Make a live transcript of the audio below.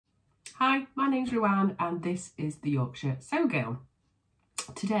Hi, my name's Ruan and this is the Yorkshire Sew Girl.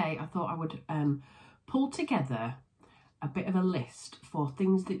 Today I thought I would pull together a bit of a list for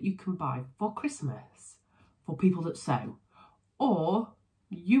things that you can buy for Christmas for people that sew, or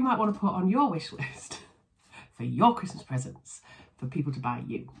you might want to put on your wish list for your Christmas presents for people to buy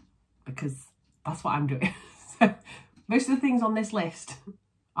you, because that's what I'm doing. So most of the things on this list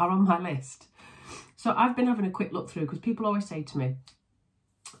are on my list. So I've been having a quick look through because people always say to me,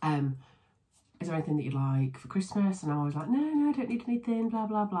 is there anything that you'd like for Christmas? And I'm always like, no, I don't need anything, blah,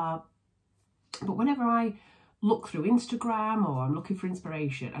 blah, blah. But whenever I look through Instagram or I'm looking for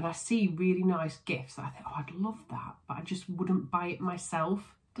inspiration and I see really nice gifts, I think, oh, I'd love that, but I just wouldn't buy it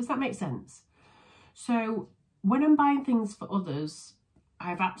myself. Does that make sense? So when I'm buying things for others, I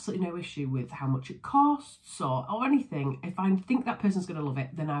have absolutely no issue with how much it costs or anything. If I think that person's going to love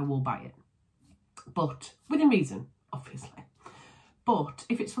it, then I will buy it. But within reason, obviously. But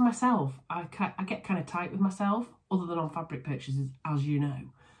if it's for myself, I get kind of tight with myself, other than on fabric purchases, as you know.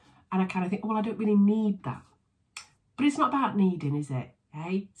 And I kind of think, well, I don't really need that. But it's not about needing, is it?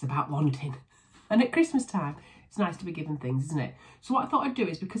 Hey, it's about wanting. And at Christmas time, it's nice to be given things, isn't it? So what I thought I'd do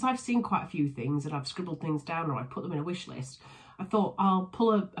is, because I've seen quite a few things and I've scribbled things down or I put them in a wish list, I thought I'll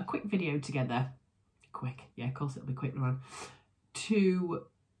pull a quick video together. Quick, yeah, of course it'll be quick, Ruan. To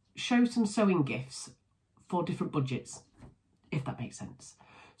show some sewing gifts for different budgets, if that makes sense.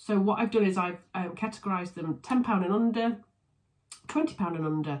 So what I've done is I've categorised them £10 and under, £20 and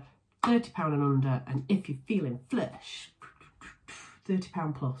under, £30 and under, and if you're feeling flush,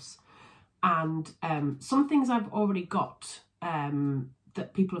 £30 plus. And some things I've already got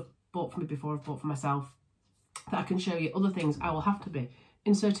that people have bought for me before, I've bought for myself, that I can show you. Other things I will have to be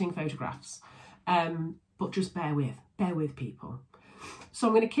inserting photographs, but just bear with people. So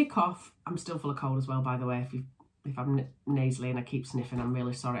I'm going to kick off. I'm still full of cold as well, by the way. If I'm nasally and I keep sniffing, I'm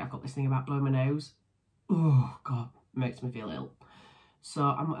really sorry. I've got this thing about blowing my nose. Oh God, it makes me feel ill. So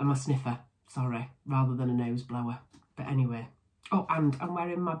I'm a sniffer, sorry, rather than a nose blower. But anyway. Oh, and I'm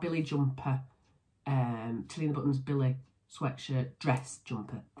wearing my Billy jumper, Talina Buttons Billy sweatshirt dress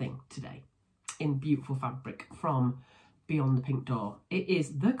jumper thing today, in beautiful fabric from Beyond the Pink Door. It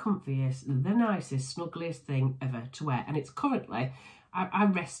is the comfiest, the nicest, snuggliest thing ever to wear. And it's currently, I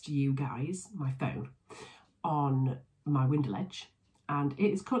rest you guys, my phone, on my window ledge. And it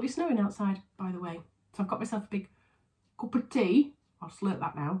is currently snowing outside, by the way. So I've got myself a big cup of tea. I'll slurp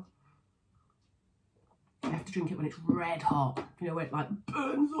that now. I have to drink it when it's red hot. You know, where it like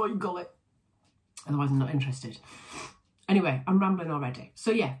burns or you gullet. Otherwise I'm not interested. Anyway, I'm rambling already.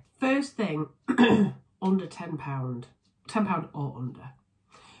 So yeah, first thing, under £10. £10 or under.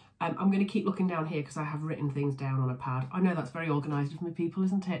 I'm going to keep looking down here because I have written things down on a pad. I know that's very organised of me, people,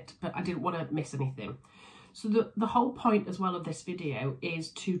 isn't it? But I didn't want to miss anything. So the whole point as well of this video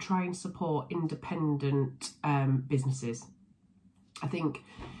is to try and support independent businesses. I think,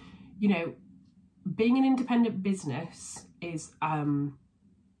 you know, being an independent business is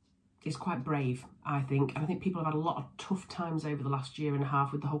quite brave, I think. And I think people have had a lot of tough times over the last year and a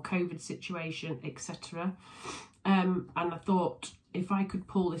half with the whole COVID situation, etc. And I thought if I could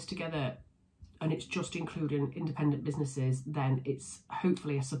pull this together and it's just including independent businesses, then it's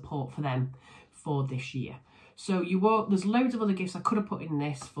hopefully a support for them for this year. So there's loads of other gifts I could have put in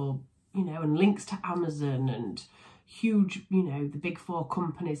this for, you know, and links to Amazon and huge, you know, the big 4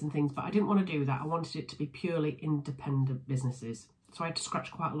 companies and things, but I didn't want to do that. I wanted it to be purely independent businesses. So I had to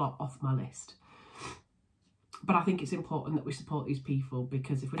scratch quite a lot off my list. But I think it's important that we support these people,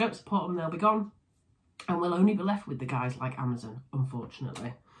 because if we don't support them, they'll be gone. And we'll only be left with the guys like Amazon,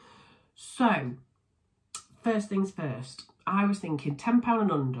 unfortunately. So, first things first, I was thinking £10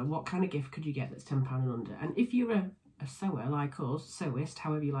 and under, what kind of gift could you get that's £10 and under? And if you're a sewer like us, sewist,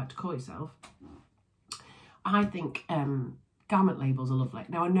 however you like to call yourself, I think garment labels are lovely.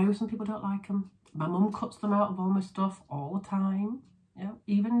 Now, I know some people don't like them. My mum cuts them out of all my stuff all the time. Yeah,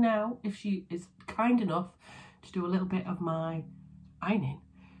 even now, if she is kind enough to do a little bit of my ironing,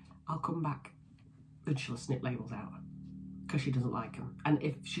 I'll come back and she'll snip labels out because she doesn't like them. And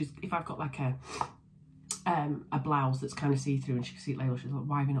if I've got like a blouse that's kind of see-through and she can see labels, she's like,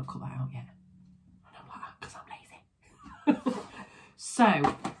 why have you not cut that out yet? And I'm like, because I'm lazy.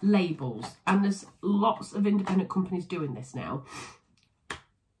 So, labels. And there's lots of independent companies doing this now.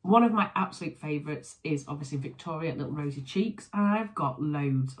 One of my absolute favourites is obviously Victoria, Little Rosy Cheeks. I've got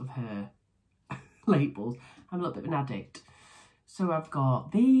loads of her labels. I'm a little bit of an addict. So I've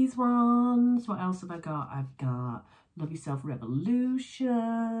got these ones. What else have I got? I've got Love Yourself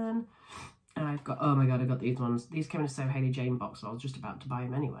Revolution. I've got, oh my God, I've got these ones. These came in a So Hayley Jane box, so I was just about to buy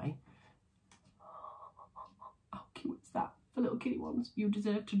them anyway. How cute is that? for little kitty ones. You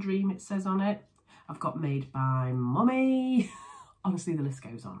deserve to dream, it says on it. I've got made by Mummy. Honestly, the list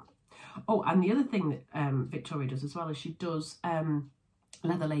goes on. Oh, and the other thing that Victoria does as well is she does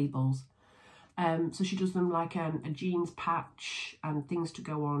leather labels. So she does them like a jeans patch and things to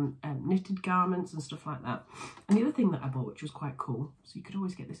go on knitted garments and stuff like that. And the other thing that I bought, which was quite cool, so you could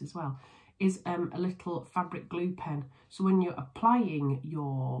always get this as well, is a little fabric glue pen. So when you're applying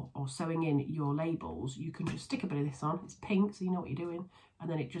or sewing in your labels, you can just stick a bit of this on. It's pink, so you know what you're doing, and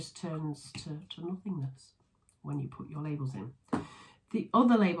then it just turns to nothingness when you put your labels in. The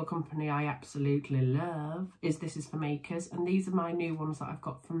other label company I absolutely love is This Is For Makers, and these are my new ones that I've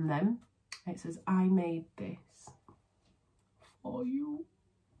got from them. It says, I made this for you.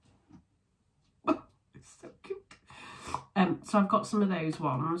 It's so cute. So I've got some of those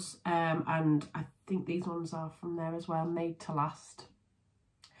ones, and I think these ones are from there as well, made to last.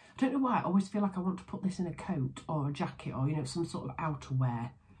 I don't know why, I always feel like I want to put this in a coat or a jacket or, you know, some sort of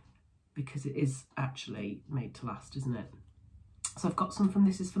outerwear, because it is actually made to last, isn't it? So I've got some from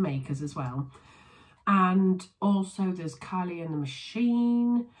This Is For Makers as well. And also there's Kylie and the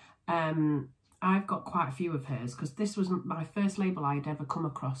Machine. I've got quite a few of hers because this was my first label I'd ever come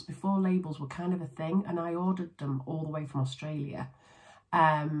across before labels were kind of a thing, and I ordered them all the way from Australia.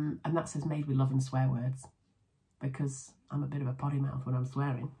 And that says made with love and swear words, because I'm a bit of a potty mouth when I'm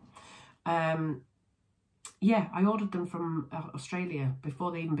swearing. Yeah, I ordered them from Australia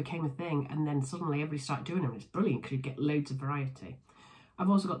before they even became a thing, and then suddenly everybody started doing them. It's brilliant because you get loads of variety. I've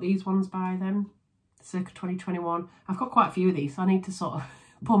also got these ones by them, circa 2021. I've got quite a few of these, so I need to sort of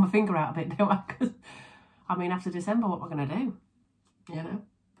pull my finger out a bit, don't I? Because, I mean, after December, what am I going to do? You know?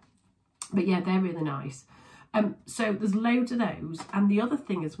 But yeah, they're really nice. So there's loads of those. And the other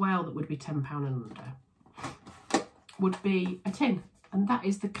thing as well that would be £10 and under would be a tin. And that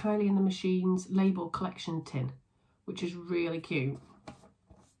is the Kylie and the Machine's label collection tin, which is really cute.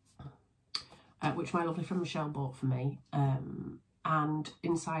 Which my lovely friend Michelle bought for me. And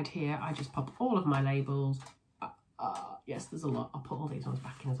inside here, I just pop all of my labels. Yes, there's a lot. I'll put all these ones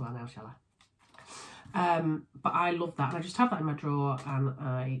back in as well now, shall I? But I love that. And I just have that in my drawer, and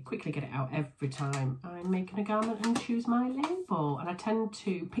I quickly get it out every time I'm making a garment and choose my label. And I tend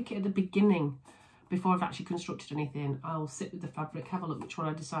to pick it at the beginning before I've actually constructed anything. I'll sit with the fabric, have a look which one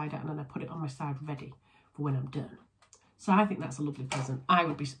I decide at, and then I put it on my side ready for when I'm done. So I think that's a lovely present. I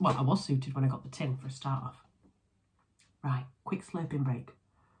would be, well, I was suited when I got the tin for a start off. Right, quick slurping break.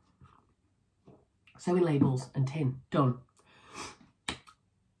 Sewing labels and tin, done.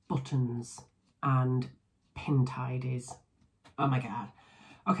 Buttons and pin tidies. Oh my God.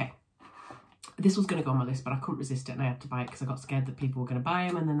 Okay. This was going to go on my list, but I couldn't resist it and I had to buy it because I got scared that people were going to buy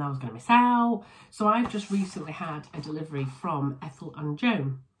them and then I was going to miss out. So I've just recently had a delivery from Ethel and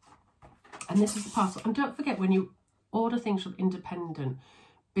Joan. And this is the parcel. And don't forget, when you order things from independent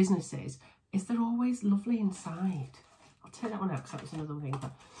businesses, they're always lovely inside. I'll take that one out because that was another thing.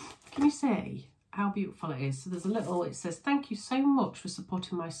 But can you see how beautiful it is? So there's a little, it says, thank you so much for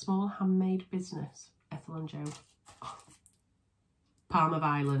supporting my small handmade business, Ethel and Joan. Oh. Palm of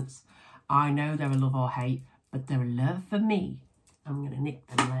Violence. I know they're a love or hate, but they're a love for me. I'm going to nick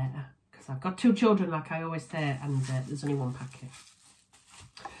them later because I've got 2 children, like I always say, and there's only 1 packet.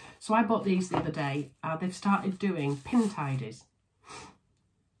 So I bought these the other day. They've started doing pin tidies.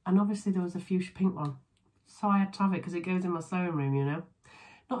 And obviously there was a fuchsia pink one. So I had to have it because it goes in my sewing room, you know.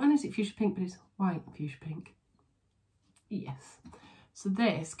 Not only is it fuchsia pink, but it's white fuchsia pink. Yes. So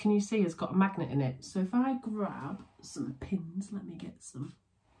this, can you see, has got a magnet in it. So if I grab some pins, let me get some.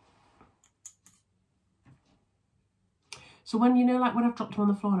 So when, you know, like when I've dropped them on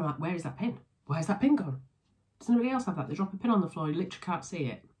the floor and I'm like, where is that pin? Where's that pin gone? Does anybody else have that? They drop a pin on the floor, you literally can't see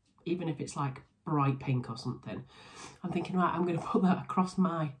it. Even if it's like bright pink or something. I'm thinking, right, I'm going to put that across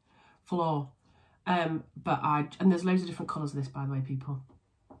my floor. And there's loads of different colours of this, by the way, people.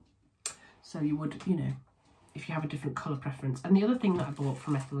 So you would, you know, if you have a different colour preference. And the other thing that I bought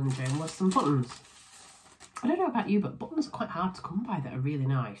from Ethel and Joan was some buttons. I don't know about you, but buttons are quite hard to come by that are really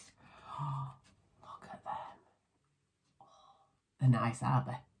nice. Oh, look at them. Oh, they're nice, aren't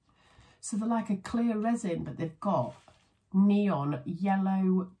they? So they're like a clear resin, but they've got neon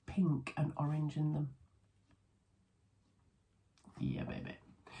yellow, pink and orange in them. Yeah, baby.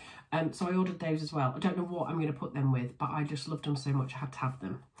 So I ordered those as well. I don't know what I'm going to put them with, but I just loved them so much I had to have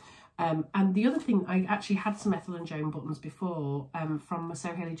them. And the other thing, I actually had some Ethel and Joan buttons before from my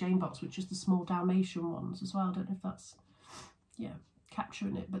So Hayley Jane box, which is the small Dalmatian ones as well. I don't know if that's, yeah,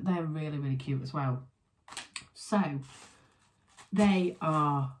 capturing it, but they're really, really cute as well. So they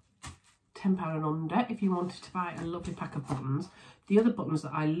are £10 and under if you wanted to buy a lovely pack of buttons. The other buttons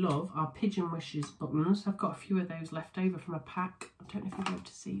that I love are Pigeon Wishes buttons. I've got a few of those left over from a pack. I don't know if you'll be able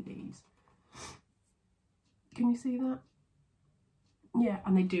to see these. Can you see that? Yeah,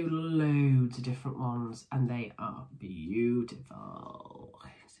 and they do loads of different ones and they are beautiful.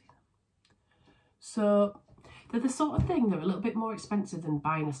 So they're the sort of thing, they're a little bit more expensive than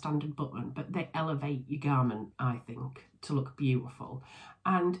buying a standard button, but they elevate your garment, I think, to look beautiful.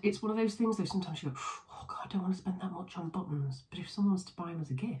 And it's one of those things though, sometimes you go, oh God, I don't want to spend that much on buttons. But if someone wants to buy them as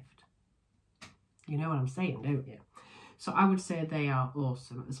a gift, you know what I'm saying, don't you? So I would say they are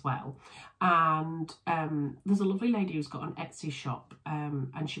awesome as well. And there's a lovely lady who's got an Etsy shop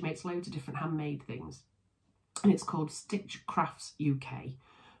and she makes loads of different handmade things. And it's called Stitch Crafts UK.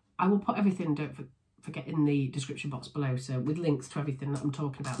 I will put everything, don't forget, in the description box below, so with links to everything that I'm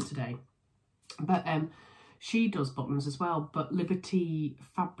talking about today. But she does buttons as well, but Liberty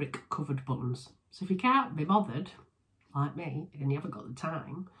fabric covered buttons. So if you can't be bothered, like me, and you haven't got the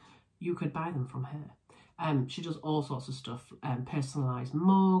time, you could buy them from her. She does all sorts of stuff, personalised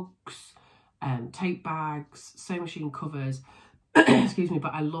mugs, tote bags, sewing machine covers, excuse me,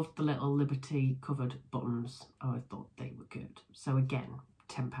 but I loved the little Liberty covered buttons. Oh, I thought they were good. So again,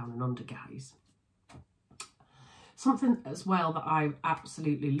 £10 and under, guys. Something as well that I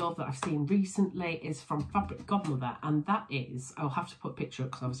absolutely love that I've seen recently is from Godmother, and that is, I'll have to put a picture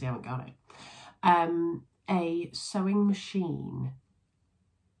up because obviously I haven't got it, a sewing machine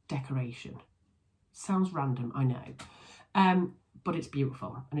decoration. Sounds random, I know, but it's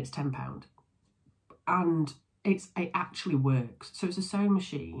beautiful and it's £10 and it actually works. So it's a sewing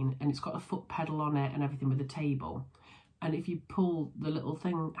machine and it's got a foot pedal on it and everything with a table. And if you pull the little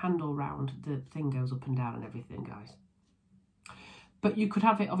thing handle round, the thing goes up and down and everything, guys. But you could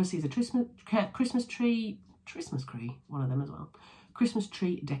have it obviously as a Christmas tree, one of them as well, Christmas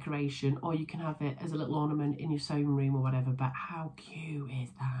tree decoration, or you can have it as a little ornament in your sewing room or whatever. But how cute is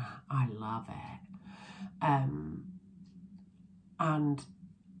that? I love it. And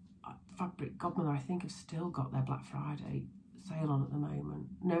Fabric Godmother, I think, have still got their Black Friday sale on at the moment.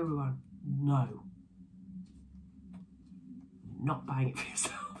 No, Ruan, no. Not buying it for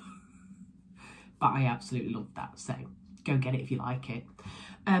yourself. But I absolutely love that, so go get it if you like it.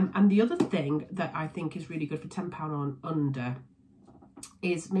 And the other thing that I think is really good for £10 on under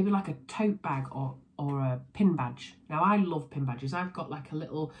is maybe like a tote bag or a pin badge. Now I love pin badges. I've got like a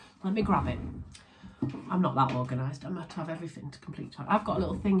little, let me grab it. I'm not that organised. I might have everything to complete. I've got a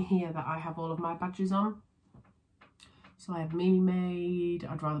little thing here that I have all of my badges on. So I have me made,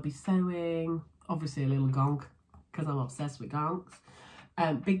 I'd rather be sewing, obviously a little gonk, because I'm obsessed with gonks.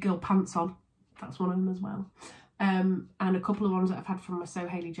 Big girl pants on, that's one of them as well. And a couple of ones that I've had from my So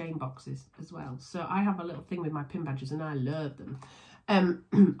Hayley Jane boxes as well. So I have a little thing with my pin badges and I love them.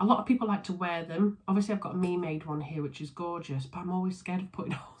 A lot of people like to wear them. Obviously I've got a me made one here which is gorgeous, but I'm always scared of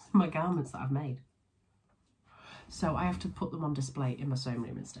putting holes in my garments that I've made. So I have to put them on display in my sewing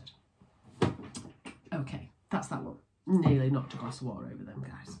room instead. Okay, that's that one. Nearly knocked a glass of water over them,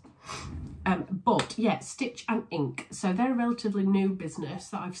 guys. But yeah, Stitch and Ink. So they're a relatively new business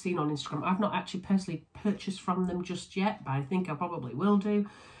that I've seen on Instagram. I've not actually personally purchased from them just yet, but I think I probably will do.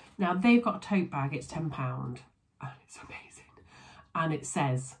 Now they've got a tote bag, it's £10 and it's amazing. And it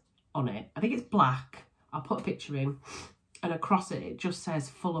says on it, I think it's black, I'll put a picture in, and across it, it just says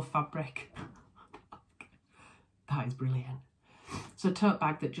full of fabric. That is brilliant. So a tote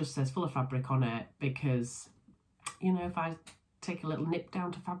bag that just says full of fabric on it because, you know, if I take a little nip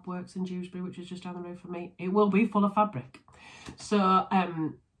down to Fabworks in Dewsbury, which is just down the road from me, it will be full of fabric. So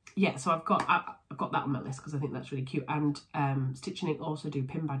yeah, so I've got that on my list because I think that's really cute. And Stitch and Ink also do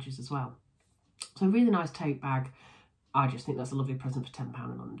pin badges as well. So a really nice tote bag. I just think that's a lovely present for £10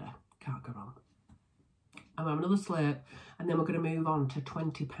 and under. Can't go wrong. I'm having another slurp and then we're going to move on to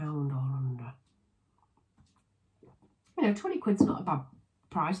 £20 or under. You know, 20 quid's not a bad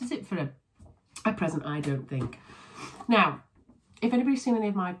price, is it, for a present? I don't think. Now, if anybody's seen any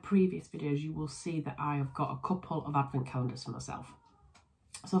of my previous videos, you will see that I have got a couple of advent calendars for myself.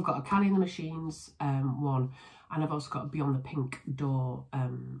 So I've got a Callie and the Machines one, and I've also got a Beyond the Pink Door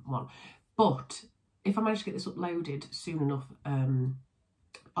one. But if I manage to get this uploaded soon enough,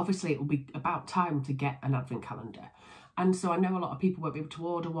 obviously it will be about time to get an advent calendar. And so I know a lot of people won't be able to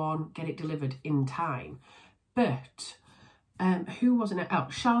order one, get it delivered in time. But who wasn't it? Oh,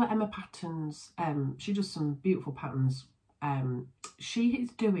 Charlotte Emma Patterns. She does some beautiful patterns. She is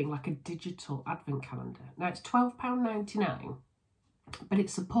doing like a digital advent calendar. Now it's £12.99, but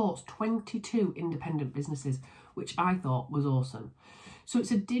it supports 22 independent businesses, which I thought was awesome. So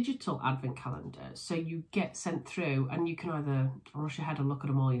it's a digital advent calendar. So you get sent through and you can either rush ahead and look at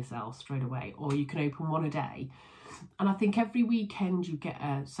them all yourself straight away, or you can open one a day. And I think every weekend you get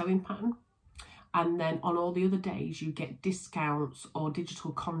a sewing pattern. And then on all the other days, you get discounts or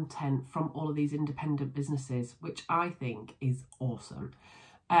digital content from all of these independent businesses, which I think is awesome.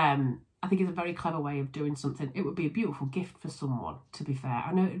 I think it's a very clever way of doing something. It would be a beautiful gift for someone, to be fair.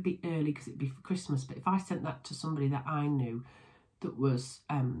 I know it would be early because it'd be for Christmas, but if I sent that to somebody that I knew that was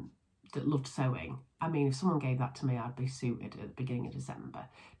that loved sewing, I mean, if someone gave that to me, I'd be suited at the beginning of December.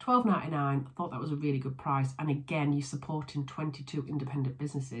 $12.99, I thought that was a really good price. And again, you're supporting 22 independent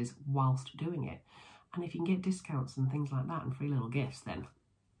businesses whilst doing it. And if you can get discounts and things like that and free little gifts, then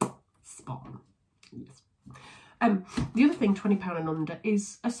spot on. Yes. The other thing, £20 and under,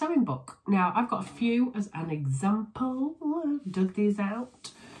 is a sewing book. Now, I've got a few as an example. Dug these out.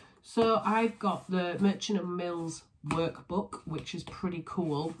 So I've got the Merchant & Mills workbook, which is pretty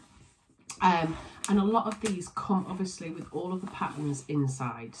cool. And a lot of these come obviously with all of the patterns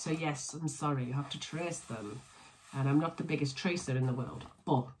inside. So yes, I'm sorry, you have to trace them. And I'm not the biggest tracer in the world,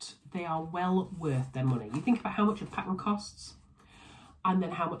 but they are well worth their money. You think about how much a pattern costs and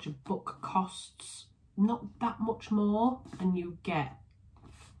then how much a book costs. Not that much more, and you get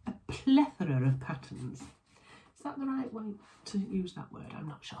a plethora of patterns. Is that the right way to use that word? I'm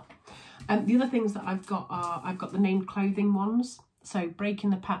not sure. The other things that I've got are, I've got the named clothing ones. So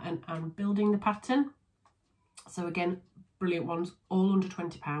breaking the pattern and building the pattern. So again, brilliant ones, all under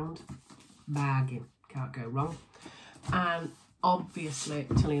 £20. Bargain, can't go wrong. And obviously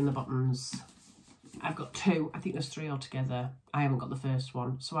Tilly and the Buttons. I've got two, I think there's three altogether. I haven't got the first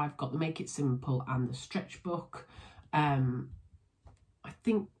one. So I've got the Make It Simple and the stretch book. I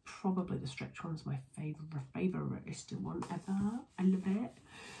think probably the stretch one's my favourite one ever. I love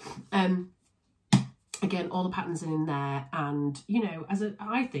it. Again, all the patterns are in there, and you know,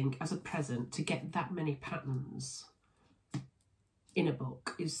 I think as a present to get that many patterns in a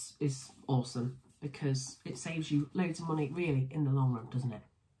book is awesome, because it saves you loads of money really in the long run, doesn't it?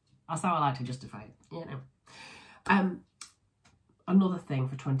 That's how I like to justify it, you know. Another thing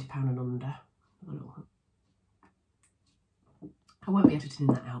for £20 and under, I won't be editing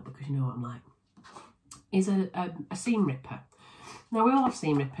that out because you know what I'm like, is a seam ripper. Now, we all have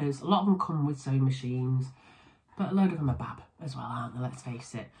seam rippers. A lot of them come with sewing machines, but a load of them are bab as well, aren't they? Let's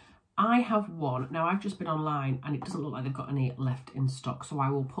face it. I have one. Now, I've just been online and it doesn't look like they've got any left in stock, so I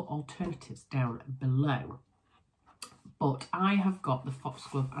will put alternatives down below. But I have got the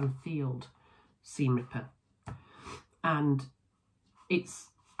Foxglove and Field seam ripper, and it's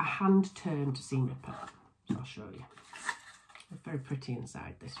a hand-turned seam ripper. So I'll show you. It's very pretty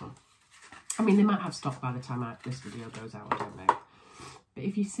inside, this one. I mean, they might have stock by the time this video goes out, I don't know. But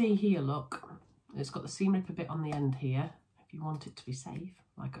if you see here, look, it's got the seam ripper bit on the end here. If you want it to be safe,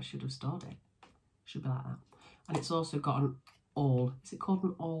 like I should have stored it, should be like that. And it's also got an awl. Is it called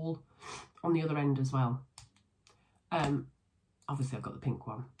an awl on the other end as well? Obviously I've got the pink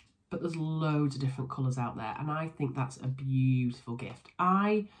one, but there's loads of different colours out there, and I think that's a beautiful gift.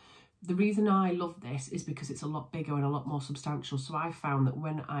 The reason I love this is because it's a lot bigger and a lot more substantial. So I found that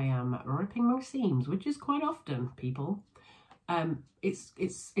when I am ripping my seams, which is quite often, people, it's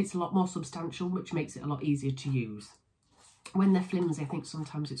a lot more substantial, which makes it a lot easier to use. When they're flimsy, I think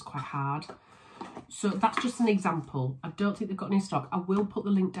sometimes it's quite hard. So that's just an example. I don't think they've got any stock. I will put the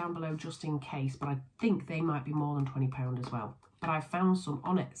link down below just in case, but I think they might be more than £20 as well. But I found some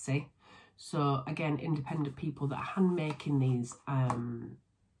on Etsy. So again, independent people that are hand making these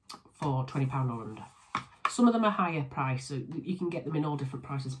for £20 or under. Some of them are higher price, so you can get them in all different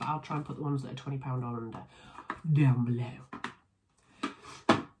prices, but I'll try and put the ones that are £20 or under down below.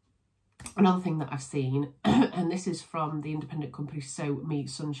 Another thing that I've seen, and this is from the independent company Sew Me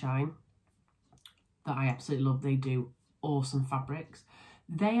Sunshine, that I absolutely love. They do awesome fabrics.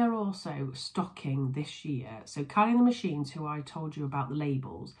 They are also stocking this year. So Kylie and the Machines, who I told you about the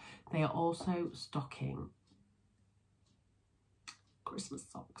labels, they are also stocking Christmas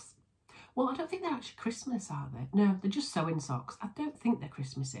socks. Well, I don't think they're actually Christmas, are they? No, they're just sewing socks. I don't think they're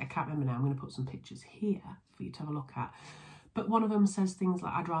Christmassy. I can't remember now. I'm going to put some pictures here for you to have a look at. But one of them says things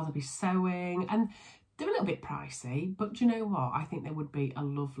like, I'd rather be sewing. And they're a little bit pricey, but do you know what? I think they would be a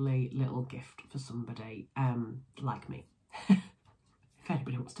lovely little gift for somebody like me. If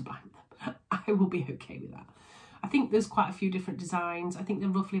anybody wants to buy them, I will be okay with that. I think there's quite a few different designs. I think they're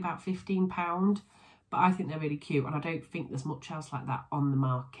roughly about £15, but I think they're really cute, and I don't think there's much else like that on the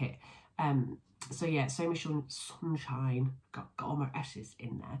market. So yeah, Sew Me Sunshine, got all my S's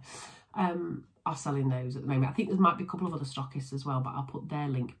in there, are selling those at the moment. I think there might be a couple of other stockists as well, but I'll put their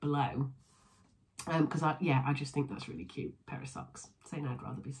link below. Because I just think that's really cute. Pair of socks. Saying I'd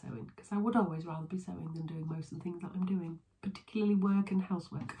rather be sewing, because I would always rather be sewing than doing most of the things that I'm doing, particularly work and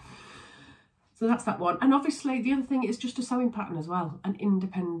housework. So that's that one. And obviously the other thing is just a sewing pattern as well, an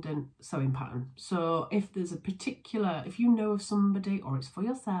independent sewing pattern. So if there's a particular, if you know of somebody or it's for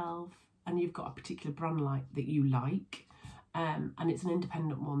yourself and you've got a particular brand that you like, and it's an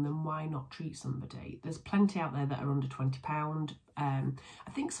independent one, then why not treat somebody? There's plenty out there that are under £20.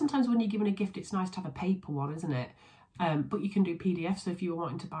 I think sometimes when you're given a gift, it's nice to have a paper one, isn't it? But you can do PDF. So if you were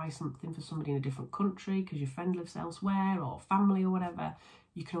wanting to buy something for somebody in a different country because your friend lives elsewhere or family or whatever,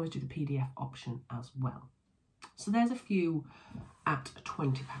 you can always do the PDF option as well. So there's a few at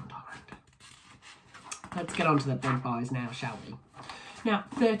 £20 around. Let's get on to the big boys now, shall we? Now,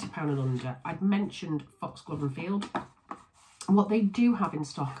 £30 and under. I'd mentioned Foxglove and Field. What they do have in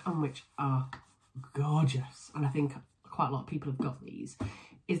stock, and which are gorgeous, and I think quite a lot of people have got these,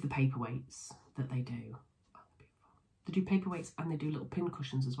 is the paperweights that they do. They do paperweights and they do little pin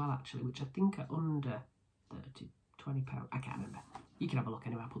cushions as well, actually, which I think are under £20. I can't remember. You can have a look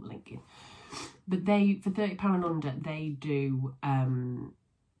anyway, I'll put the link in. But they, for £30 and under, they do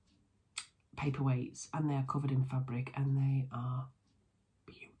paperweights, and they are covered in fabric and they are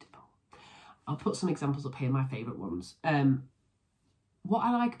beautiful. I'll put some examples up here, my favourite ones. What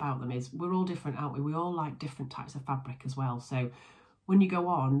I like about them is we're all different, aren't we? We all like different types of fabric as well. So when you go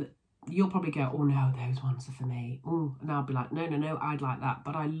on, you'll probably go, oh no, those ones are for me. Ooh, and I'll be like, no, I'd like that.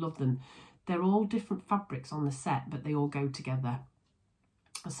 But I love them. They're all different fabrics on the set, but they all go together.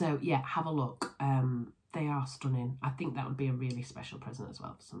 So yeah, have a look. They are stunning. I think that would be a really special present as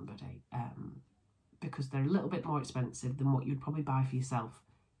well for somebody, because they're a little bit more expensive than what you'd probably buy for yourself,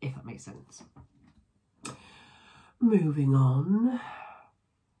 if that makes sense. Moving on.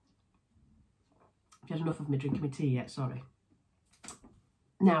 Have you had enough of me drinking my tea yet? Sorry.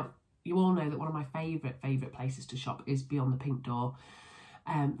 Now, you all know that one of my favourite places to shop is Beyond the Pink Door.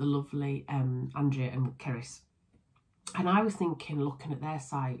 The lovely Andrea and Keris. And I was thinking, looking at their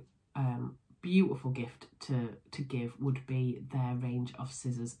site, beautiful gift to give would be their range of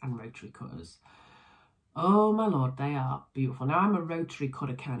scissors and rotary cutters. Oh my lord, they are beautiful. Now, I'm a rotary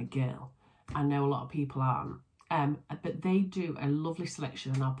cutter kind of girl. I know a lot of people aren't. But they do a lovely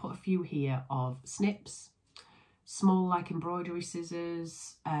selection, and I'll put a few here of snips, small like embroidery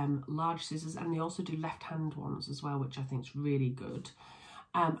scissors, large scissors, and they also do left-hand ones as well, which I think is really good.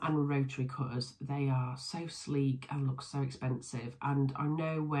 And rotary cutters. They are so sleek and look so expensive. And I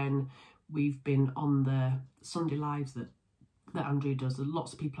know when we've been on the Sunday Lives that Andrea does,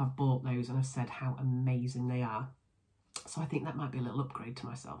 lots of people have bought those and have said how amazing they are. So I think that might be a little upgrade to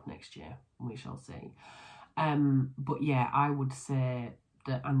myself next year. We shall see. But yeah, I would say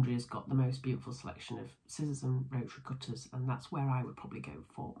that Andrea's got the most beautiful selection of scissors and rotary cutters, and that's where I would probably go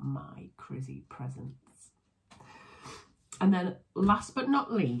for my crazy presents. And then last but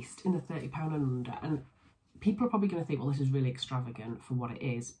not least, in the £30 and under, and people are probably going to think, well, this is really extravagant for what it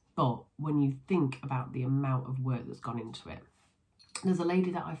is, but when you think about the amount of work that's gone into it, there's a lady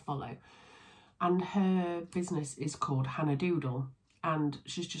that I follow, and her business is called Hannah Doodle, and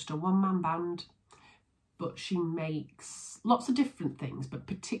she's just a one-man band, but she makes lots of different things, but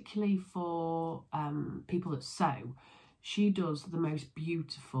particularly for people that sew, she does the most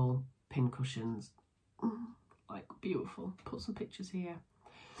beautiful pin cushions. Like, beautiful. Put some pictures here.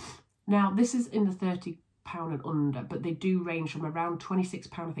 Now, this is in the £30 and under, but they do range from around £26,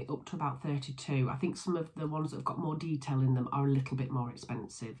 I think, up to about £32. I think some of the ones that have got more detail in them are a little bit more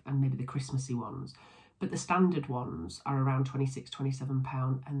expensive, and maybe the Christmassy ones. But the standard ones are around £26,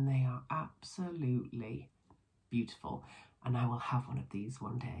 £27, and they are absolutely beautiful. And I will have one of these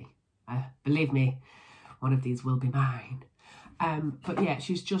one day. Believe me, one of these will be mine. But yeah,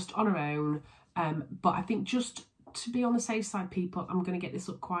 she's just on her own. But I think, just to be on the safe side, people, I'm going to get this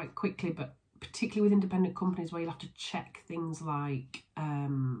up quite quickly, but particularly with independent companies where you'll have to check things like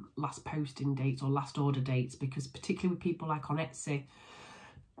last posting dates or last order dates, because particularly with people like on Etsy,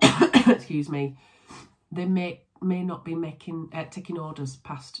 excuse me, they may not be taking orders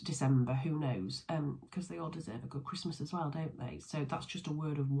past December, who knows, because they all deserve a good Christmas as well, don't they? So that's just a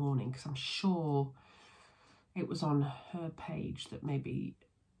word of warning, because I'm sure it was on her page that maybe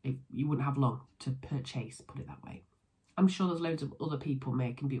you wouldn't have long to purchase, put it that way. I'm sure there's loads of other people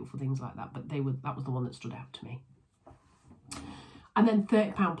making beautiful things like that, but that was the one that stood out to me. And then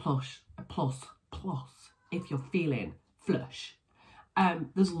 £30 plus, if you're feeling flush.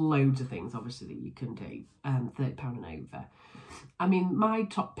 There's loads of things, obviously, that you can do, £30 and over. I mean, my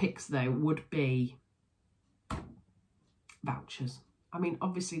top picks, though, would be vouchers. I mean,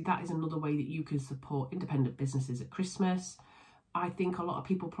 obviously, that is another way that you can support independent businesses at Christmas. I think a lot of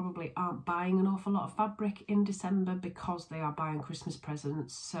people probably aren't buying an awful lot of fabric in December because they are buying Christmas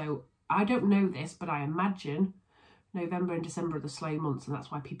presents. So I don't know this, but I imagine November and December are the slow months, and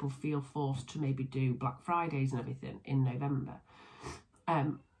that's why people feel forced to maybe do Black Fridays and everything in November.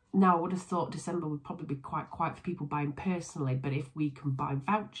 Now, I would have thought December would probably be quite quiet for people buying personally, but if we can buy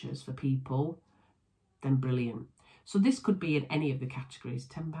vouchers for people, then brilliant. So this could be in any of the categories,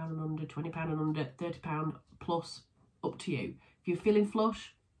 £10 and under, £20 and under, £30 plus, up to you. If you're feeling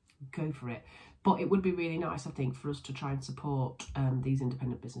flush, go for it. But it would be really nice, I think, for us to try and support these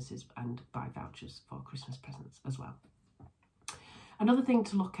independent businesses and buy vouchers for Christmas presents as well. Another thing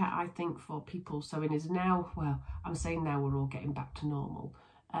to look at, I think, for people sewing is now, well, I'm saying now we're all getting back to normal.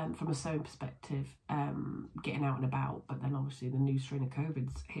 From a sewing perspective, getting out and about, but then obviously the new strain of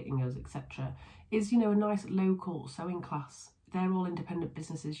COVID's hitting us, etc., is, you know, a nice local sewing class. They're all independent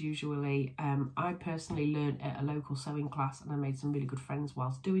businesses usually. I personally learned at a local sewing class and I made some really good friends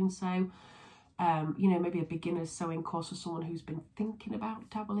whilst doing so. You know, maybe a beginner's sewing course for someone who's been thinking about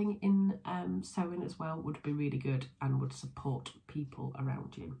dabbling in sewing as well would be really good and would support people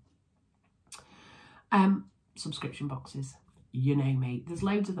around you. Subscription boxes. You know me, there's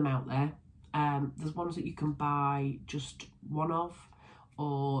loads of them out there. There's ones that you can buy just one of,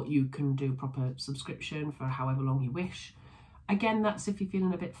 or you can do proper subscription for however long you wish. Again, that's if you're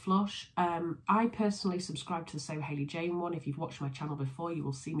feeling a bit flush. I personally subscribe to the So Hayley Jane one. If you've watched my channel before, you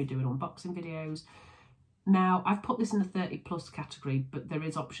will see me doing unboxing videos. Now, I've put this in the 30+ category, but there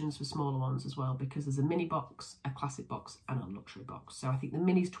is options for smaller ones as well, because there's a mini box, a classic box and a luxury box. So I think the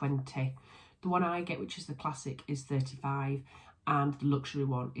mini's 20. The one I get, which is the classic, is 35, and the luxury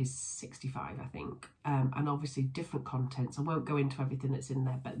one is 65, I think. And obviously different contents. I won't go into everything that's in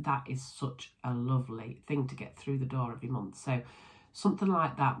there, but that is such a lovely thing to get through the door every month. So something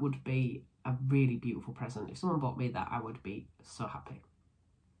like that would be a really beautiful present. If someone bought me that, I would be so happy.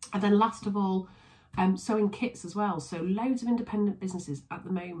 And then last of all, sewing kits as well. So loads of independent businesses at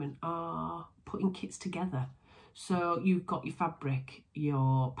the moment are putting kits together. So you've got your fabric,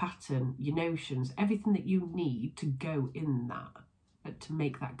 your pattern, your notions, everything that you need to go in that, to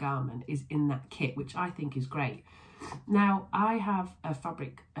make that garment is in that kit, which I think is great. Now, I have a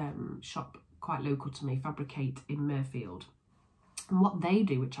fabric shop quite local to me, Fabricate in Mirfield. And what they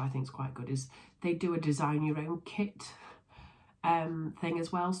do, which I think is quite good, is they do a design your own kit thing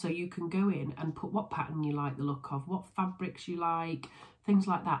as well. So you can go in and put what pattern you like the look of, what fabrics you like, things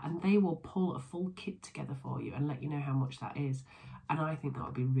like that, and they will pull a full kit together for you and let you know how much that is. And I think that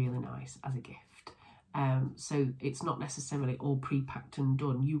would be really nice as a gift. So it's not necessarily all pre-packed and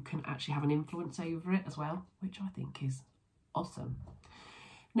done. You can actually have an influence over it as well, which I think is awesome.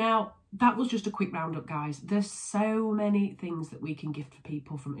 Now, that was just a quick roundup, guys. There's so many things that we can gift for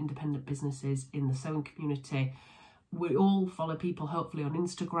people from independent businesses in the sewing community. We all follow people, hopefully, on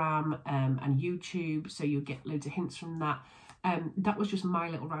Instagram and YouTube, so you'll get loads of hints from that. That was just my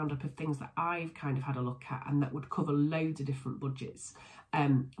little roundup of things that I've kind of had a look at, and that would cover loads of different budgets.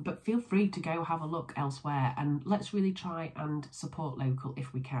 But feel free to go have a look elsewhere, and let's really try and support local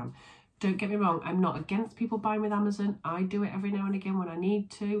if we can. Don't get me wrong, I'm not against people buying with Amazon. I do it every now and again when I need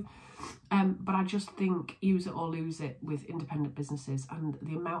to. But I just think use it or lose it with independent businesses, and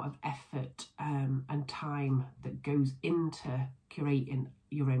the amount of effort and time that goes into curating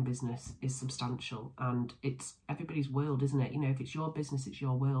your own business is substantial, and it's everybody's world, isn't it? You know, if it's your business, it's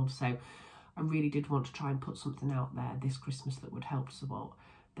your world. So I really did want to try and put something out there this Christmas that would help support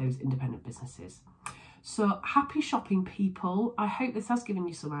those independent businesses. So happy shopping, people. I hope this has given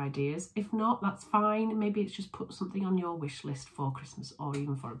you some ideas. If not, that's fine. Maybe it's just put something on your wish list for Christmas or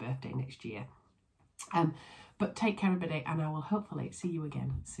even for a birthday next year. But take care, everybody, and I will hopefully see you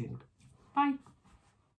again soon. Bye.